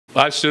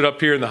I've stood up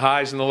here in the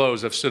highs and the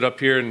lows. I've stood up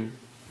here and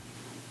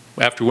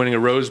after winning a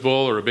Rose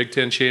Bowl or a Big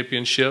Ten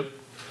championship.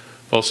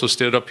 I've also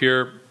stood up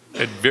here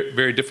at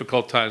very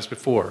difficult times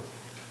before.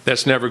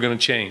 That's never going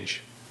to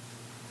change.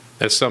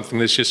 That's something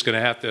that's just going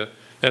to have to,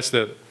 that's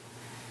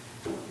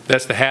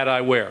the hat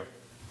I wear.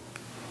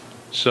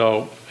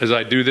 So as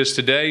I do this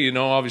today, you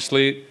know,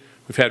 obviously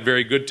we've had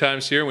very good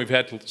times here and we've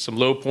had some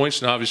low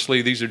points, and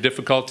obviously these are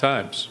difficult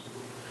times.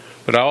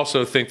 But I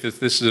also think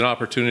that this is an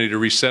opportunity to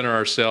recenter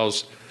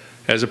ourselves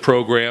as a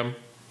program,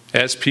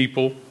 as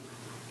people,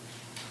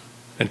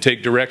 and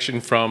take direction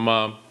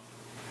from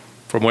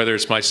whether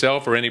it's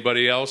myself or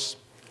anybody else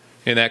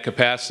in that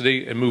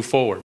capacity and move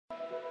forward.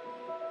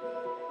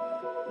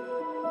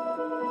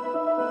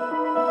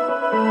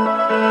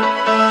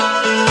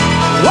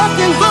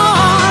 Walking home.